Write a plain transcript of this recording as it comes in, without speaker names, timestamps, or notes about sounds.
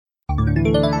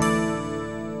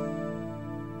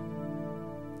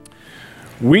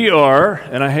We are,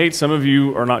 and I hate some of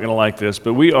you are not going to like this,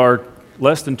 but we are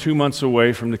less than 2 months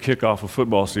away from the kickoff of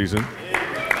football season.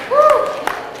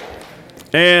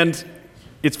 And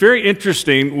it's very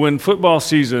interesting when football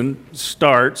season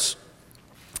starts,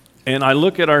 and I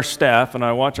look at our staff and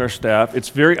I watch our staff, it's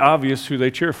very obvious who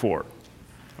they cheer for,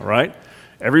 all right?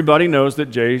 Everybody knows that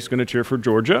Jay's going to cheer for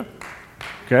Georgia,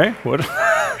 okay? What?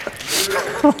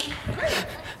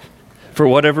 For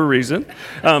whatever reason.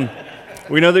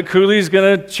 We know that Cooley's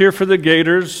going to cheer for the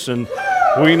Gators, and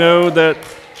we know that,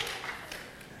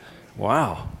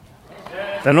 wow.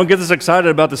 I don't get this excited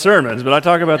about the sermons, but I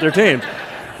talk about their teams.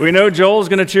 We know Joel's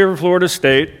going to cheer for Florida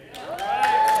State.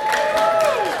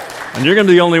 And you're going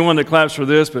to be the only one that claps for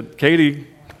this, but Katie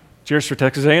cheers for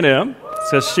Texas A&M.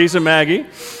 Says she's a Maggie.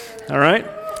 All right?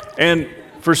 And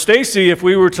for Stacy, if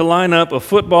we were to line up a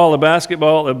football, a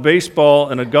basketball, a baseball,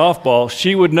 and a golf ball,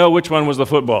 she would know which one was the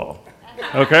football.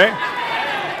 Okay?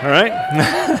 All right?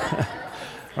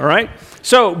 All right?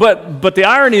 So, but the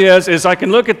irony is I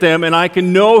can look at them and I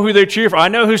can know who they cheer for. I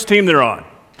know whose team they're on,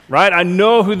 right? I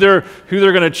know who they're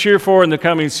going to cheer for in the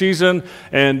coming season,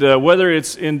 and whether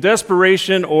it's in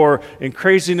desperation or in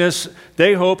craziness,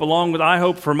 they hope, along with I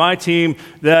hope for my team,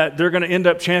 that they're going to end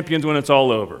up champions when it's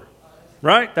all over,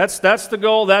 right? That's the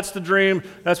goal, that's the dream,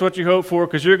 that's what you hope for,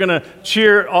 because you're going to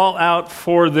cheer all out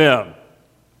for them.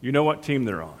 You know what team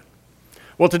they're on.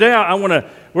 Well, today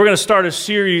we're going to start a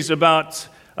series about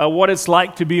what it's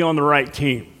like to be on the right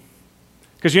team.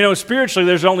 Because, you know, spiritually,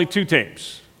 there's only two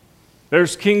teams.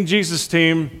 There's King Jesus'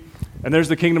 team, and there's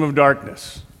the kingdom of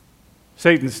darkness,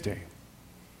 Satan's team.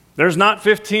 There's not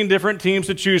 15 different teams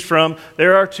to choose from.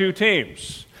 There are two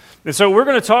teams. And so we're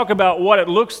going to talk about what it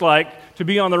looks like to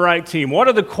be on the right team. What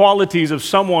are the qualities of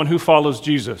someone who follows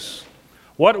Jesus?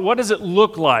 What does it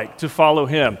look like to follow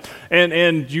him?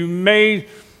 And you may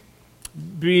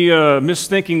be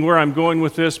misthinking where I'm going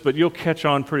with this, but you'll catch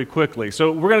on pretty quickly.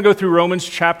 So we're going to go through Romans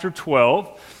chapter 12,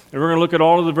 and we're going to look at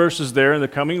all of the verses there in the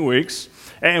coming weeks,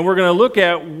 and we're going to look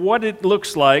at what it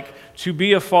looks like to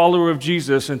be a follower of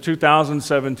Jesus in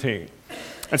 2017.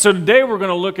 And so today we're going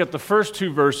to look at the first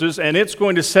two verses, and it's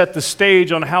going to set the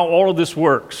stage on how all of this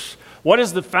works. What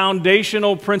is the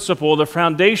foundational principle, the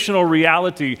foundational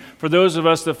reality for those of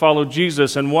us that follow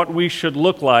Jesus, and what we should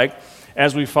look like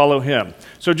as we follow him.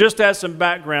 So just as some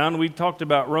background, we talked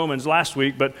about Romans last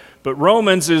week, but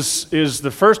Romans is the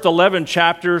first 11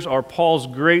 chapters are Paul's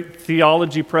great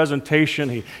theology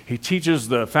presentation. He teaches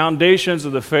the foundations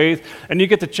of the faith, and you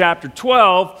get to chapter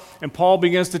 12, and Paul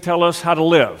begins to tell us how to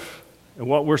live and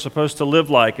what we're supposed to live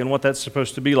like and what that's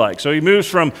supposed to be like. So he moves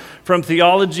from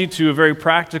theology to a very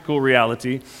practical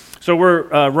reality. So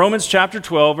we're Romans chapter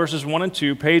 12, verses 1 and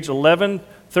 2, page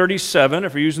 1137,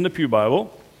 if you're using the Pew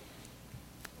Bible.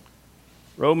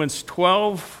 Romans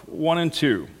 12, 1 and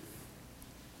 2.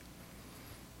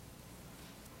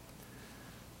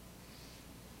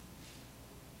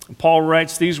 Paul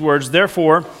writes these words,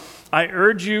 "Therefore, I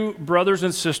urge you, brothers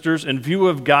and sisters, in view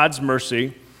of God's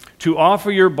mercy, to offer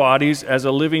your bodies as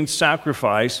a living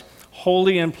sacrifice,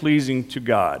 holy and pleasing to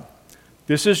God.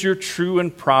 This is your true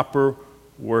and proper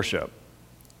worship.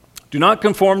 Do not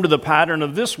conform to the pattern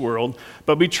of this world,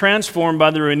 but be transformed by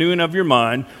the renewing of your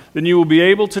mind. Then you will be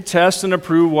able to test and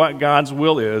approve what God's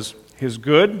will is, his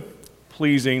good,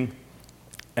 pleasing,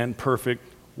 and perfect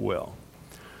will."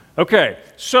 Okay,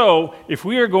 so if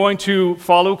we are going to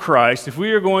follow Christ, if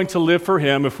we are going to live for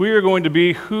him, if we are going to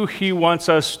be who he wants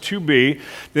us to be,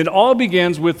 then it all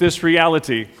begins with this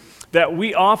reality that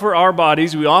we offer our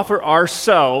bodies, we offer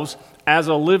ourselves as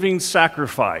a living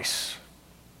sacrifice.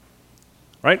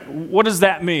 Right? What does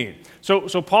that mean?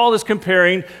 So Paul is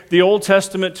comparing the Old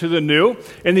Testament to the New.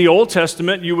 In the Old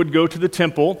Testament, you would go to the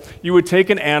temple, you would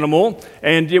take an animal,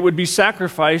 and it would be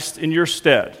sacrificed in your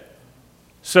stead.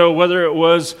 So whether it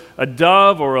was a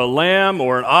dove or a lamb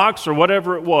or an ox or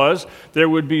whatever it was, there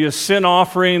would be a sin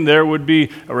offering, there would be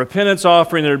a repentance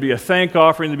offering, there would be a thank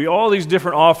offering, there would be all these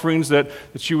different offerings that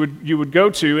you would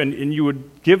go to, and you would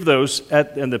give those,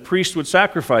 and the priest would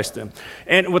sacrifice them.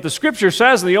 And what the Scripture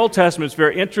says in the Old Testament is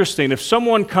very interesting. If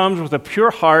someone comes with a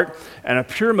pure heart and a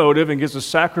pure motive and gives a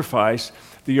sacrifice,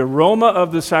 the aroma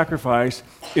of the sacrifice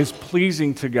is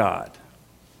pleasing to God.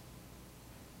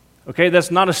 Okay, that's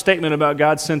not a statement about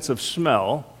God's sense of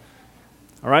smell,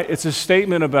 all right? It's a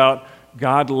statement about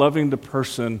God loving the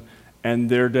person and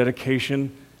their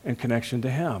dedication and connection to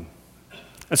him.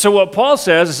 And so what Paul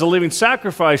says is a living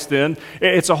sacrifice then,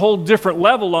 it's a whole different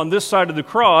level on this side of the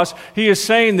cross. He is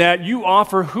saying that you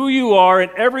offer who you are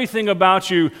and everything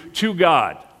about you to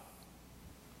God.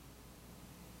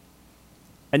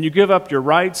 And you give up your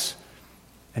rights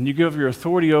and you give your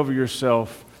authority over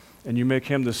yourself, and you make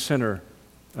him the center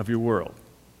of your world.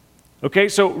 Okay,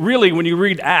 so really, when you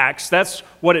read Acts, that's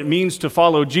what it means to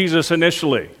follow Jesus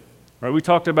initially. Right? We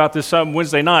talked about this some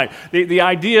Wednesday night. The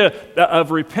idea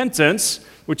of repentance,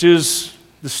 which is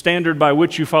the standard by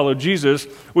which you follow Jesus,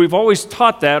 we've always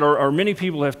taught that, or many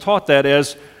people have taught that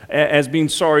as being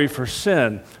sorry for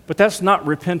sin. But that's not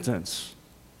repentance.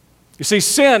 You see,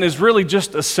 sin is really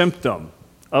just a symptom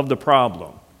of the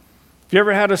problem. Have you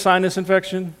ever had a sinus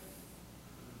infection?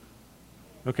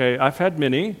 Okay, I've had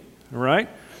many, all right?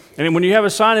 And when you have a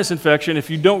sinus infection, if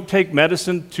you don't take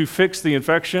medicine to fix the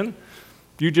infection,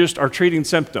 you just are treating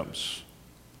symptoms,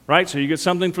 right? So you get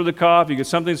something for the cough, you get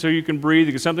something so you can breathe,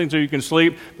 you get something so you can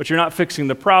sleep, but you're not fixing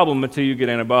the problem until you get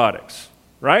antibiotics,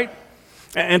 right?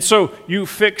 And so you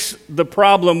fix the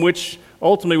problem, which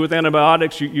ultimately with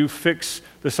antibiotics, you fix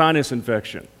the sinus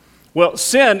infection. Well,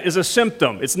 sin is a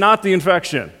symptom. It's not the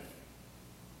infection.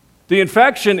 The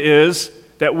infection is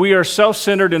that we are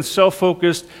self-centered and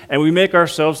self-focused, and we make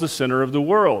ourselves the center of the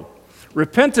world.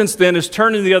 Repentance, then, is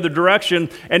turning the other direction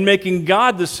and making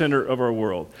God the center of our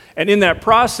world. And in that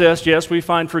process, yes, we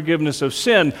find forgiveness of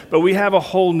sin, but we have a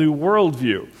whole new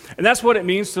worldview. And that's what it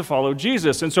means to follow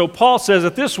Jesus. And so Paul says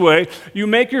it this way: you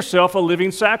make yourself a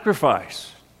living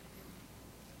sacrifice.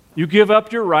 You give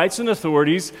up your rights and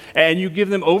authorities, and you give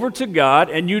them over to God,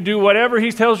 and you do whatever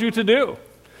he tells you to do.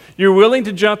 You're willing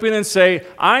to jump in and say,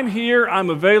 I'm here, I'm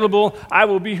available, I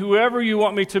will be whoever you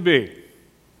want me to be.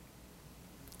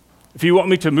 If you want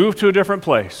me to move to a different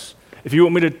place, if you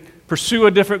want me to pursue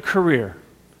a different career.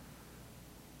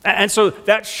 And so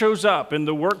that shows up in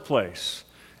the workplace.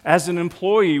 As an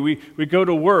employee, we go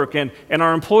to work, and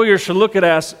our employer should look at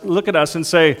us and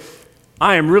say,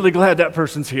 I am really glad that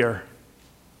person's here.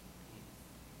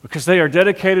 Because they are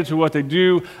dedicated to what they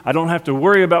do. I don't have to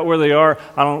worry about where they are.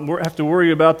 I don't have to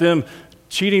worry about them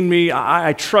cheating me.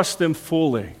 I trust them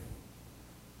fully.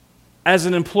 As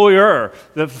an employer,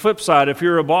 the flip side, if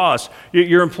you're a boss,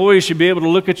 your employees should be able to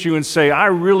look at you and say, I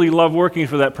really love working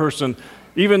for that person.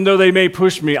 Even though they may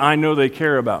push me, I know they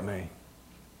care about me.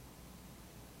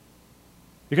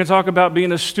 You can talk about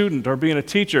being a student or being a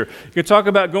teacher. You can talk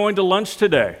about going to lunch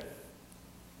today.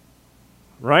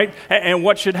 Right? And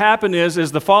what should happen is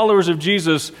the followers of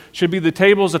Jesus should be the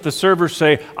tables that the servers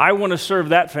say, I want to serve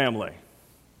that family.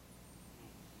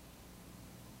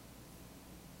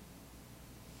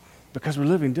 Because we're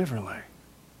living differently.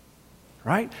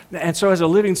 Right? And so as a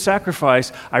living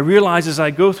sacrifice, I realize as I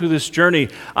go through this journey,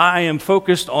 I am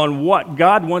focused on what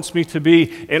God wants me to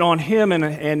be and on him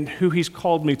and who he's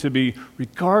called me to be,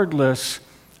 regardless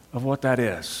of what that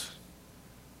is.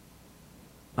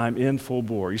 I'm in full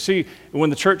bore. You see, when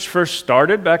the church first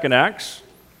started back in Acts,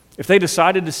 if they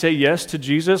decided to say yes to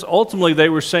Jesus, ultimately they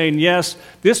were saying, yes,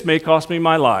 this may cost me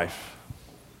my life.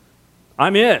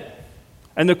 I'm in.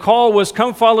 And the call was,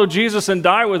 come follow Jesus and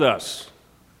die with us.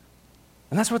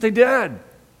 And that's what they did. And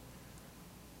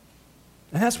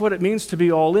that's what it means to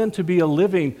be all in, to be a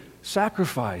living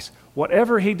sacrifice.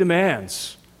 Whatever he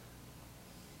demands,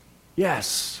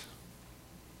 yes.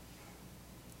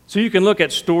 So you can look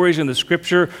at stories in the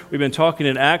Scripture. We've been talking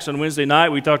in Acts on Wednesday night.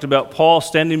 We talked about Paul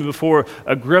standing before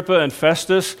Agrippa and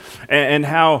Festus and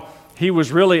how he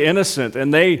was really innocent.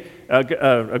 And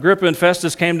Agrippa and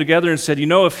Festus came together and said,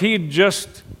 if he'd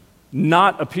just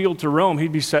not appealed to Rome,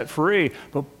 he'd be set free.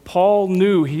 But Paul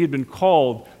knew he had been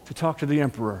called to talk to the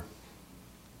emperor.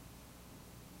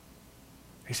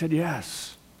 He said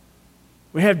yes.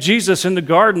 We have Jesus in the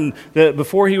garden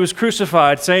before he was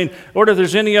crucified saying, Lord, if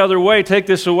there's any other way, take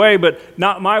this away, but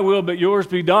not my will, but yours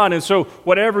be done. And so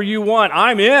whatever you want,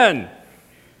 I'm in.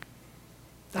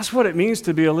 That's what it means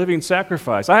to be a living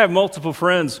sacrifice. I have multiple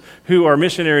friends who are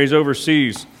missionaries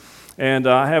overseas. And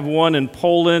I have one in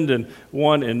Poland and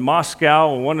one in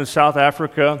Moscow and one in South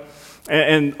Africa.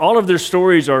 And all of their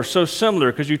stories are so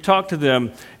similar because you talk to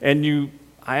them and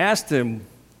I asked them,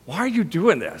 why are you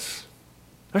doing this?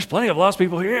 There's plenty of lost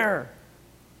people here.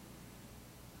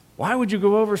 Why would you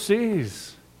go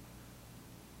overseas?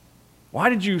 Why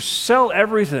did you sell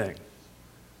everything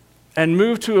and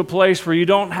move to a place where you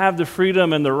don't have the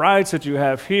freedom and the rights that you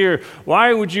have here?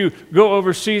 Why would you go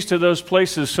overseas to those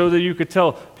places so that you could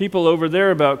tell people over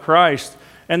there about Christ?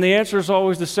 And the answer is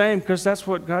always the same, because that's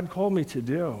what God called me to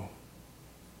do.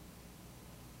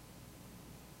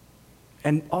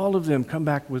 And all of them come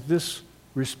back with this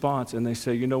response, and they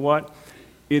say, you know what?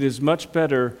 It is much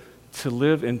better to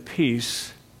live in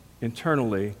peace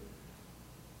internally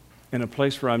in a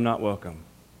place where I'm not welcome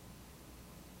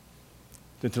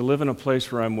than to live in a place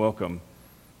where I'm welcome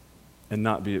and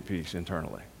not be at peace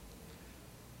internally.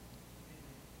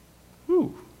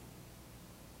 Whew.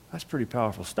 That's pretty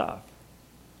powerful stuff.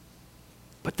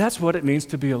 But that's what it means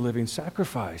to be a living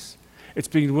sacrifice. It's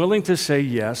being willing to say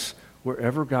yes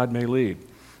wherever God may lead.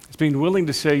 It's being willing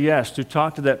to say yes to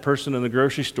talk to that person in the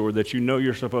grocery store that you know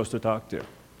you're supposed to talk to.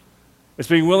 It's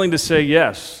being willing to say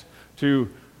yes to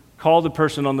call the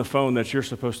person on the phone that you're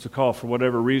supposed to call for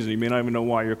whatever reason. You may not even know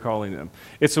why you're calling them.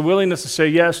 It's a willingness to say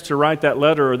yes to write that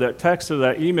letter or that text or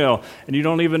that email, and you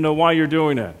don't even know why you're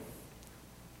doing it.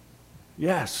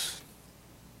 Yes.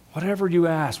 Whatever you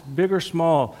ask, big or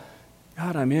small,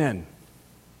 God, I'm in.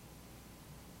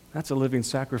 That's a living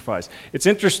sacrifice. It's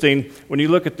interesting when you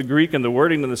look at the Greek and the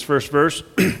wording in this first verse.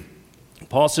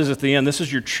 Paul says at the end, this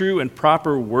is your true and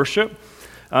proper worship.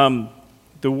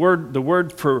 The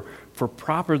word for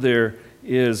proper there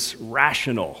is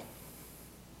rational.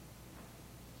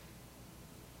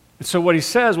 And so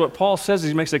what Paul says,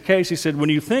 he makes a case. He said, when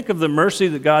you think of the mercy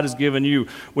that God has given you,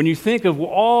 when you think of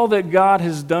all that God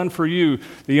has done for you,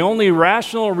 the only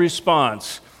rational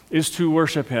response is to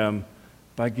worship him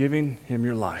by giving him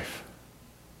your life.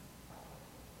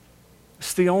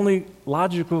 It's the only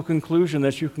logical conclusion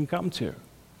that you can come to.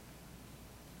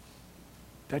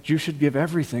 That you should give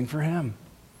everything for him.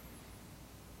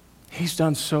 He's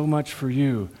done so much for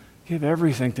you. Give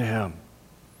everything to him.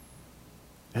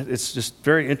 It's just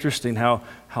very interesting how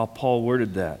Paul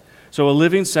worded that. So a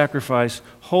living sacrifice,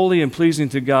 holy and pleasing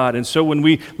to God. And so when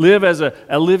we live as a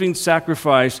living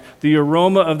sacrifice, the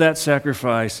aroma of that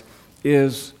sacrifice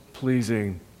is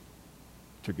pleasing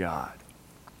to God.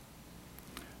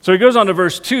 So he goes on to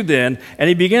verse 2 then, and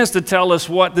he begins to tell us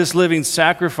what this living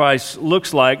sacrifice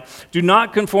looks like. Do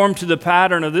not conform to the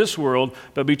pattern of this world,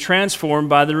 but be transformed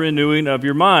by the renewing of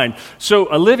your mind. So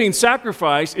a living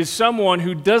sacrifice is someone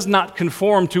who does not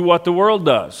conform to what the world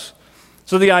does.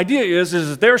 So the idea is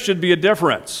that there should be a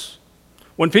difference.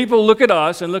 When people look at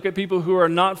us and look at people who are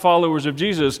not followers of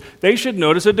Jesus, they should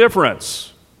notice a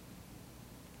difference.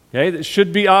 Okay, that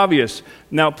should be obvious.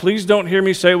 Now, please don't hear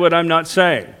me say what I'm not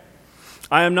saying.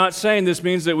 I am not saying this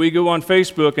means that we go on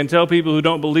Facebook and tell people who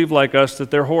don't believe like us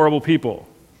that they're horrible people.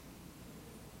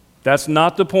 That's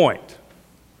not the point.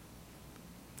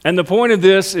 And the point of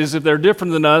this is if they're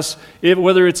different than us,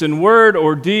 whether it's in word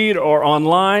or deed or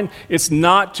online, it's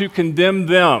not to condemn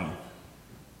them.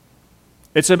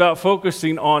 It's about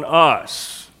focusing on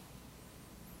us.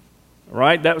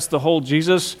 Right? That was the whole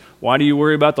Jesus. Why do you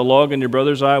worry about the log in your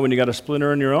brother's eye when you got a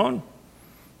splinter in your own?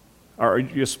 Or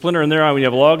a splinter in their eye when you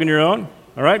have a log in your own?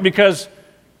 All right? Because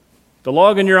the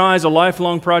log in your eye is a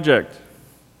lifelong project.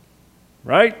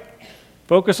 Right?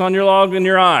 Focus on your log in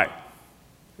your eye.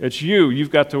 It's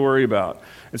you've got to worry about.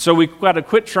 And so we've got to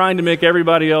quit trying to make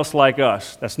everybody else like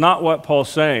us. That's not what Paul's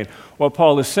saying. What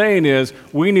Paul is saying is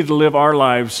we need to live our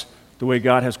lives the way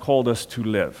God has called us to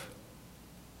live.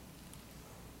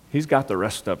 He's got the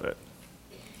rest of it.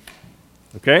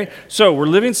 Okay? So we're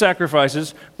living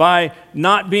sacrifices by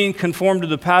not being conformed to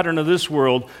the pattern of this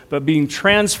world, but being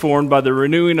transformed by the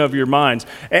renewing of your minds.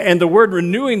 And the word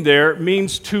renewing there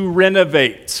means to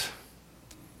renovate.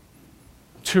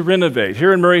 To renovate.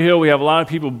 Here in Murray Hill, we have a lot of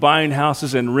people buying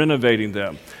houses and renovating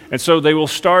them. And so they will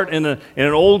start in an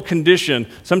old condition,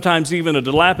 sometimes even a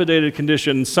dilapidated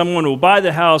condition. Someone will buy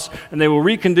the house and they will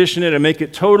recondition it and make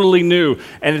it totally new.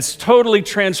 And it's totally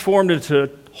transformed into a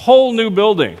whole new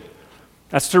building.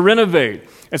 That's to renovate.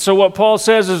 And so what Paul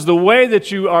says is the way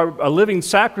that you are a living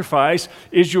sacrifice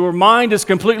is your mind is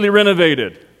completely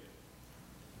renovated.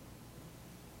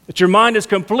 That your mind is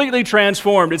completely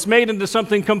transformed. It's made into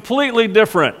something completely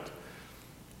different.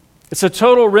 It's a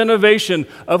total renovation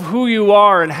of who you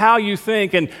are and how you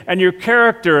think and your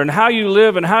character and how you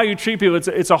live and how you treat people.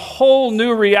 It's a whole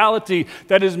new reality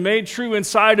that is made true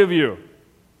inside of you.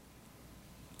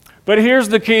 But here's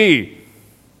the key.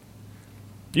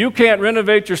 You can't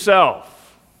renovate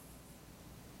yourself.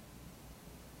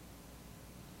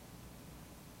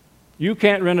 You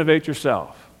can't renovate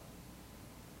yourself.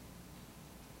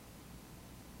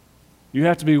 You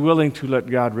have to be willing to let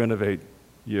God renovate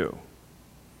you.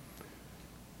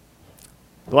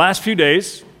 The last few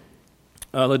days,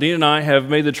 Ladine and I have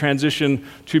made the transition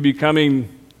to becoming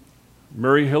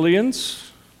Murray Hillians.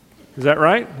 Is that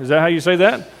right? Is that how you say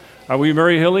that? Are we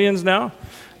Murray Hillians now?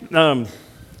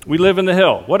 We live in the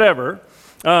hill, whatever.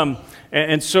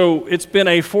 And so it's been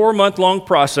a 4-month-long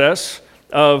process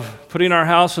of putting our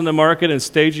house in the market and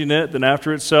staging it, then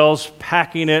after it sells,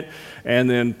 packing it, and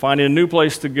then finding a new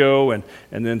place to go. And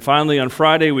then finally on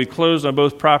Friday, we closed on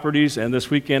both properties, and this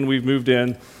weekend we've moved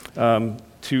in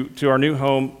to our new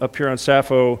home up here on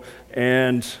Sappho.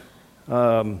 And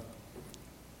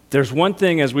there's one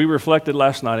thing as we reflected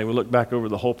last night and we looked back over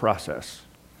the whole process,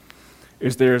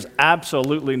 is there's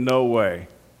absolutely no way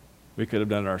we could have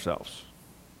done it ourselves.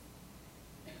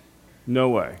 No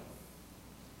way.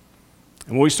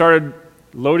 And when we started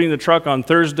loading the truck on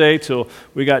Thursday till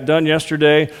we got done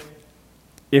yesterday,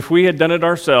 if we had done it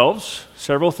ourselves,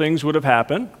 several things would have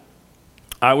happened.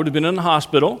 I would have been in the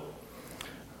hospital,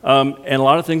 and a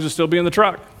lot of things would still be in the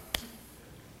truck.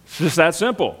 It's just that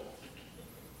simple.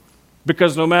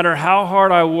 Because no matter how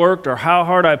hard I worked or how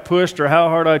hard I pushed or how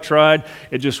hard I tried,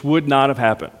 it just would not have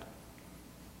happened.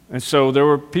 And so there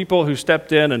were people who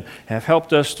stepped in and have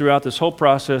helped us throughout this whole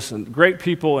process, and great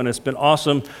people, and it's been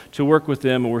awesome to work with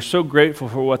them, and we're so grateful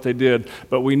for what they did.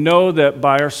 But we know that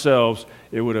by ourselves,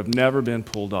 it would have never been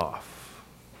pulled off.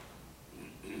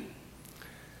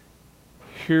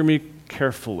 Hear me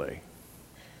carefully.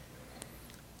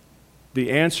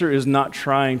 The answer is not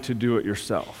trying to do it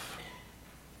yourself.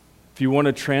 If you want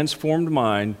a transformed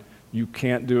mind, you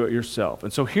can't do it yourself.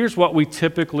 And so here's what we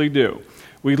typically do.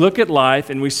 We look at life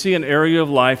and we see an area of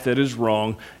life that is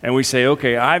wrong, and we say,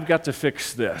 okay, I've got to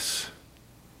fix this.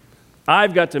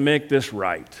 I've got to make this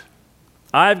right.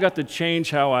 I've got to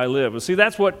change how I live. Well, see,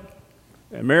 that's what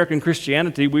American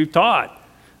Christianity we've taught,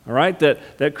 all right?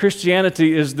 That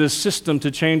Christianity is this system to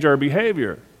change our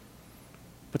behavior.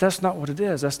 But that's not what it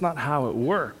is. That's not how it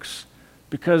works,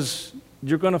 because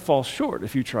you're going to fall short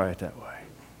if you try it that way.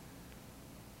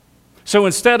 So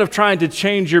instead of trying to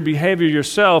change your behavior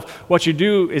yourself, what you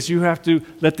do is you have to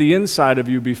let the inside of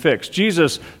you be fixed.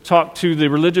 Jesus talked to the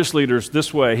religious leaders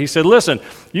this way. He said, listen,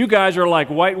 you guys are like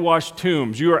whitewashed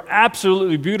tombs. You are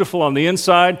absolutely beautiful on the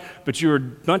inside, but you're a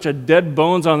bunch of dead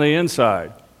bones on the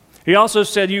inside. He also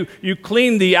said, you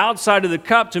clean the outside of the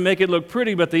cup to make it look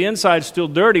pretty, but the inside's still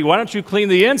dirty. Why don't you clean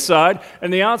the inside,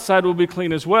 and the outside will be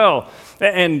clean as well?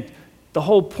 And the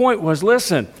whole point was,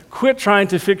 listen, quit trying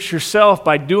to fix yourself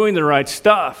by doing the right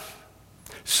stuff.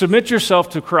 Submit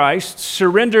yourself to Christ,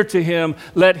 surrender to Him,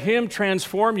 let Him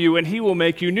transform you, and He will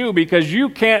make you new, because you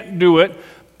can't do it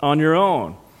on your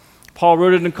own. Paul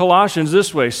wrote it in Colossians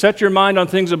this way: set your mind on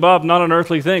things above, not on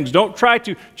earthly things. Don't try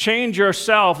to change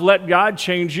yourself, let God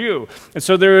change you. And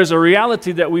so there is a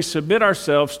reality that we submit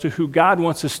ourselves to who God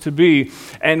wants us to be,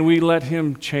 and we let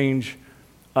Him change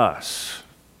us.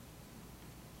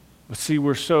 But see,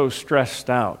 we're so stressed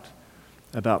out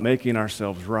about making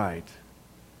ourselves right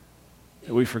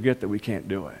that we forget that we can't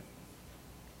do it.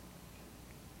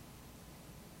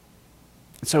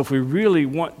 And so if we really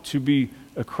want to be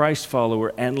a Christ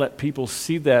follower and let people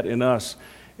see that in us,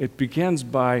 it begins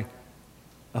by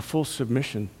a full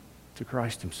submission to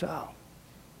Christ Himself.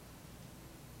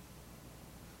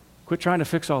 Quit trying to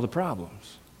fix all the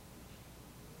problems.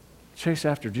 Chase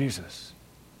after Jesus.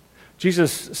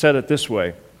 Jesus said it this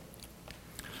way.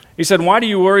 He said, why do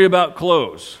you worry about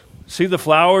clothes? See the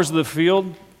flowers of the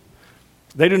field?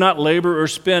 They do not labor or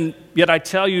spin, yet I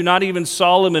tell you, not even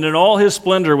Solomon in all his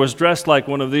splendor was dressed like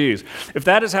one of these. If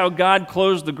that is how God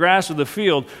clothes the grass of the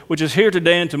field, which is here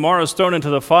today and tomorrow is thrown into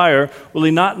the fire, will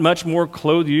He not much more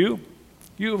clothe you?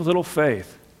 You have little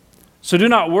faith. So do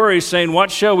not worry, saying,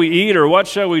 what shall we eat, or what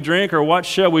shall we drink, or what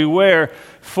shall we wear?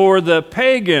 For the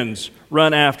pagans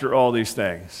run after all these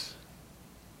things.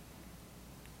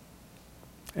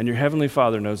 And your heavenly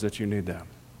Father knows that you need them.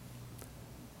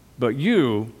 But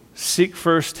you seek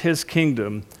first His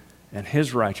kingdom and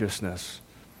His righteousness,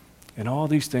 and all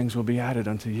these things will be added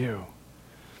unto you.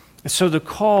 And so the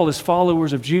call as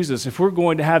followers of Jesus, if we're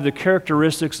going to have the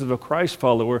characteristics of a Christ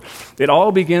follower, it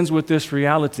all begins with this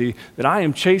reality that I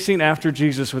am chasing after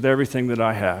Jesus with everything that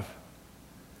I have.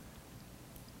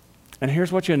 And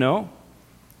here's what you know.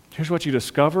 Here's what you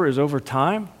discover is over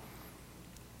time,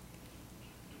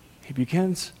 He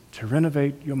begins to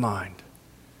renovate your mind.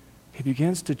 He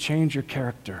begins to change your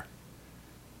character.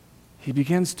 He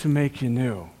begins to make you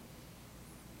new.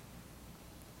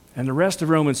 And the rest of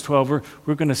Romans 12,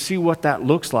 we're going to see what that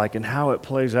looks like and how it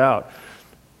plays out.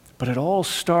 But it all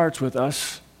starts with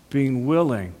us being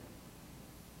willing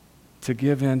to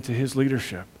give in to His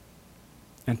leadership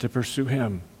and to pursue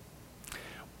Him.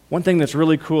 One thing that's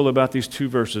really cool about these two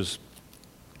verses,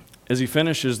 as he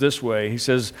finishes this way, he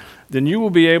says, then you will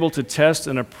be able to test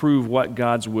and approve what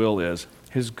God's will is,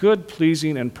 His good,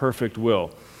 pleasing, and perfect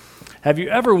will. Have you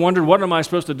ever wondered, what am I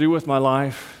supposed to do with my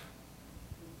life?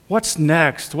 What's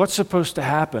next? What's supposed to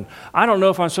happen? I don't know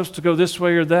if I'm supposed to go this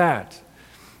way or that.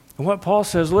 And what Paul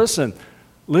says, listen,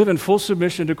 live in full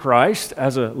submission to Christ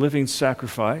as a living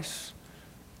sacrifice.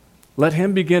 Let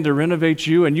Him begin to renovate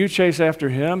you, and you chase after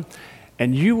Him,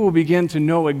 and you will begin to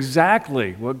know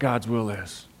exactly what God's will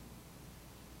is.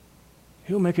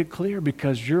 He'll make it clear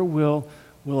because your will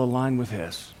align with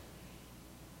His.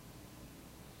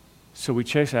 So we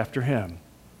chase after Him.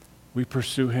 We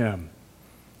pursue Him.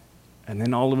 And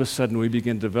then all of a sudden we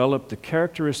begin to develop the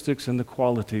characteristics and the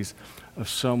qualities of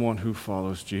someone who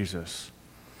follows Jesus.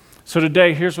 So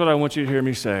today, here's what I want you to hear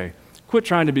me say. Quit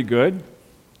trying to be good.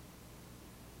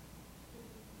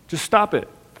 Just stop it.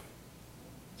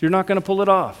 You're not going to pull it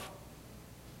off.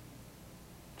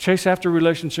 Chase after a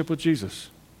relationship with Jesus.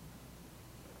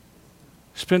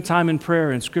 Spend time in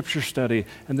prayer and scripture study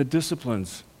and the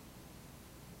disciplines.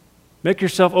 Make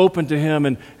yourself open to Him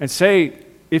and say,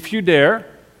 if you dare,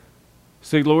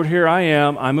 say, Lord, here I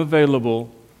am. I'm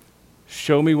available.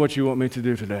 Show me what you want me to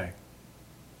do today.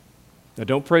 Now,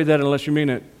 don't pray that unless you mean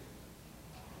it,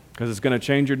 because it's going to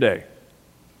change your day.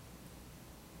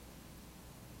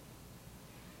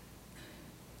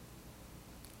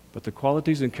 But the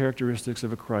qualities and characteristics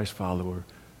of a Christ follower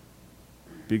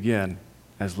begin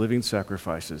as living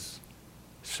sacrifices,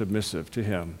 submissive to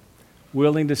Him,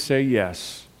 willing to say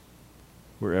yes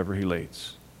wherever He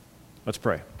leads. Let's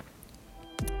pray.